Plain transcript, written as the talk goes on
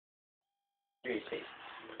serious face.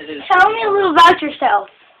 Tell me a little about yourself.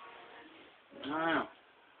 I don't know.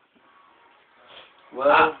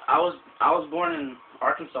 Well, I was born in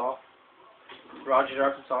Arkansas, Rogers,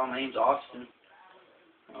 Arkansas. My name's Austin.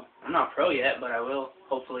 Well, I'm not pro yet, but I will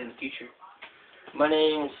hopefully in the future. My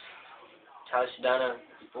name's Sudano. I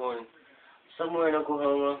was born somewhere in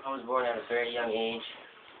Oklahoma. I was born at a very young age,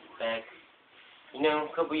 back,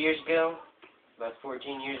 a couple years ago, about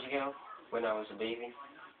 14 years ago, when I was a baby.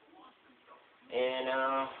 And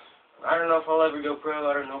I don't know if I'll ever go pro.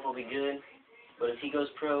 I don't know if I'll be good. But if he goes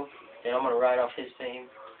pro, then I'm gonna ride off his fame.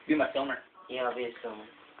 Be my filmer. Yeah, I'll be his filmer.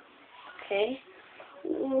 Okay.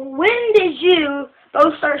 When did you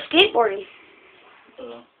both start skateboarding?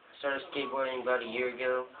 I started skateboarding about a year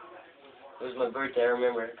ago. It was my birthday. I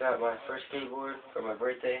remember I got my first skateboard for my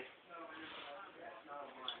birthday.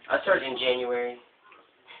 I started in January.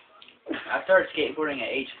 I started skateboarding at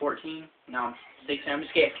age 14. Now I'm 16. I'm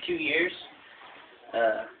just skating for 2 years.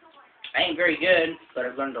 I ain't very good, but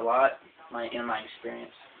I've learned a lot in my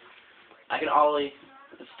experience. I can ollie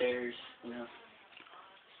the stairs,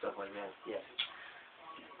 Stuff like that. Yeah.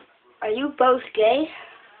 Are you both gay?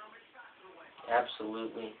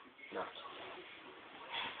 Absolutely not.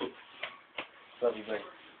 Love you, buddy.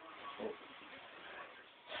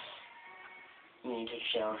 You need to take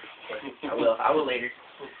a shower. I will later.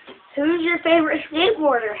 Who's your favorite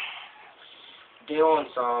skateboarder? Day One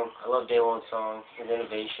Song. I love Day One Song. His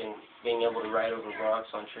innovation, being able to ride over rocks,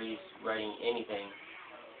 on trees, riding anything.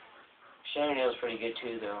 Shannon Hill's pretty good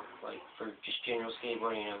too, though. Like for just general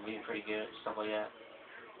skateboarding, being pretty good, stuff like that.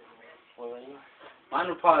 What about you? Mine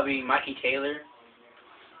would probably be Mikey Taylor,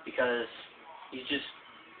 because he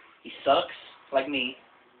sucks like me,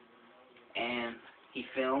 and he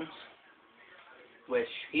films, which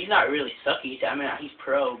he's not really sucky. I mean, he's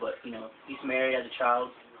pro, but he's married, has a child.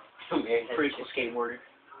 Pretty cool skateboarder.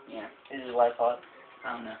 Yeah. Is his wife hot?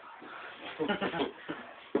 I don't know.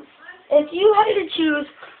 If you had to choose,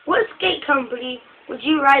 what skate company would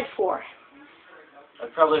you ride for?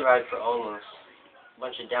 I'd probably ride for Almost. A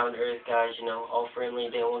bunch of down-to-earth guys, all friendly.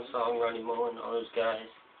 Day One Song, Ronnie Mullen, all those guys.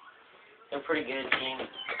 They're a pretty good team.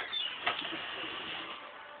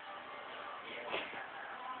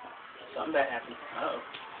 Something bad happened. Uh-oh.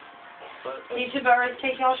 These two about ready to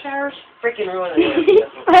take y'all showers? Freaking ruin it.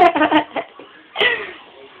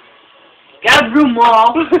 Gotta broom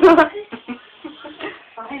all.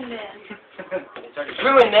 Fine then. It's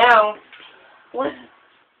ruined now. What?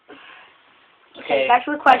 Okay, back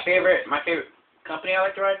to the question. My favorite company I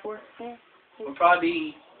like to ride for would probably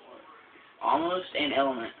be Almost and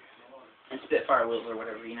Element and Spitfire wheels or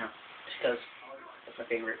whatever, just because that's my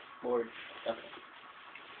favorite board company.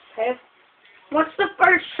 Okay. What's the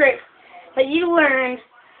first trick that you learned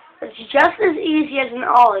that's just as easy as an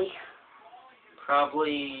ollie?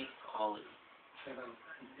 Probably ollie.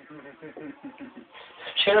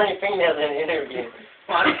 Shit on your fingernails in an interview.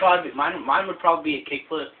 Mine would probably be a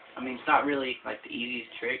kickflip. I mean, it's not really like the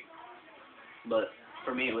easiest trick, but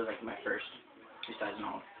for me it was like my first, besides an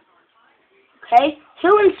ollie. Okay.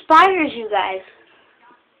 Who inspires you guys?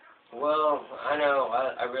 Well, I know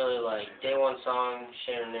I really like Day One Song,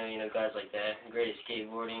 Shannon, guys like that. Great at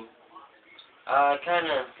skateboarding. I kind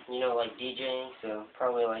of, like DJing, so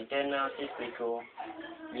probably like Dead Mouse is pretty cool.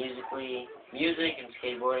 Music and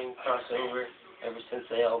skateboarding crossover ever since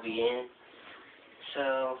they all began.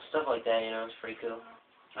 So, stuff like that, it's pretty cool.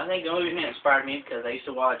 I think the only reason it inspired me because I used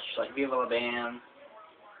to watch like Viva La Bam,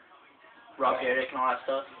 Rob Dyrdek and all that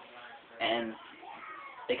stuff, and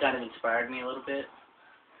they kind of inspired me a little bit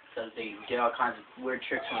because they did all kinds of weird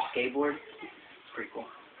tricks on a skateboard. It's pretty cool.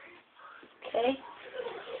 Okay.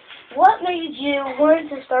 What made you want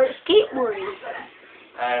to start skateboarding?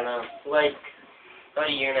 I don't know, like about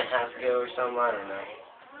a year and a half ago or something, I don't know.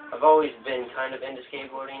 I've always been kind of into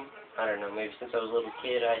skateboarding. I don't know, maybe since I was a little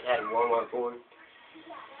kid I had a warm-up board.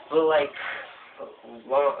 But like, a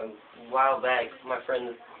while back, my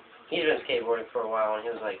friend, he's been skateboarding for a while, and he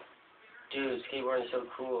was like, dude, skateboarding's so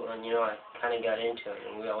cool, and I kind of got into it,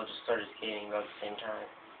 and we all just started skating about the same time.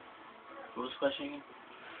 What was the question again?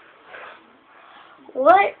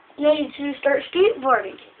 What made you start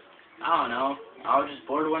skateboarding? I don't know. I was just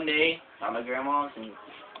bored one day at my grandma's, and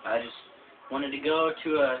I just wanted to go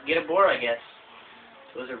to get a board, I guess.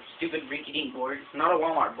 It was a stupid rinky-dink board. Not a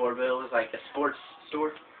Walmart board, but it was like a sports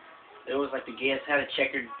store. It was like the gayest, had a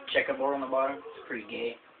checkerboard on the bottom. It's pretty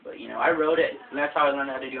gay. But, I rode it, and that's how I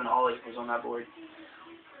learned how to do an ollie, was on that board.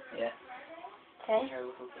 Yeah. Okay.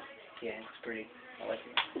 Yeah, it's pretty. I like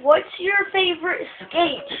it. What's your favorite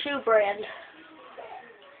skate shoe brand?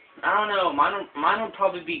 I don't know. Mine would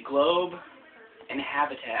probably be Globe and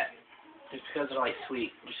Habitat. Just because they're like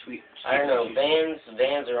sweet. Just sweet. I don't know.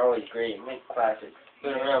 Vans are always great. Make classics.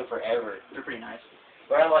 Been around forever. They're pretty nice.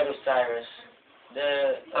 But I like Osiris.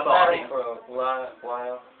 How I've about had them Audio? for a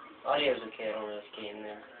while. Audio's okay. I don't really skate in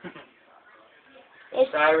there.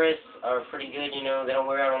 Osiris are pretty good, you know. They don't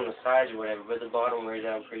wear out on the sides or whatever, but the bottom wears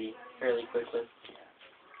out fairly quickly.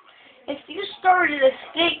 If you started a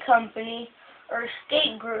skate company or a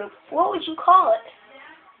skate group, what would you call it?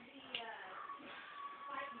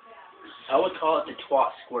 I would call it the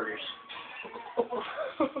Twat Squirters.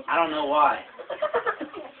 I don't know why.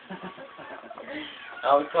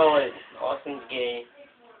 I would call it Austin's Gay.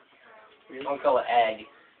 Really? I would call it Ag.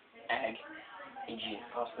 Ag. AG.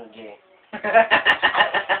 Austin's Gay.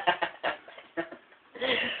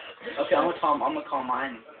 Okay, I'm gonna call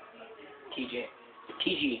mine TJ.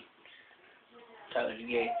 TG. Tyler's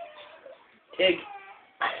gay. Tig.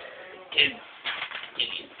 Tig.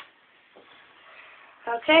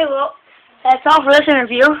 Okay, well, that's all for this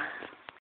interview.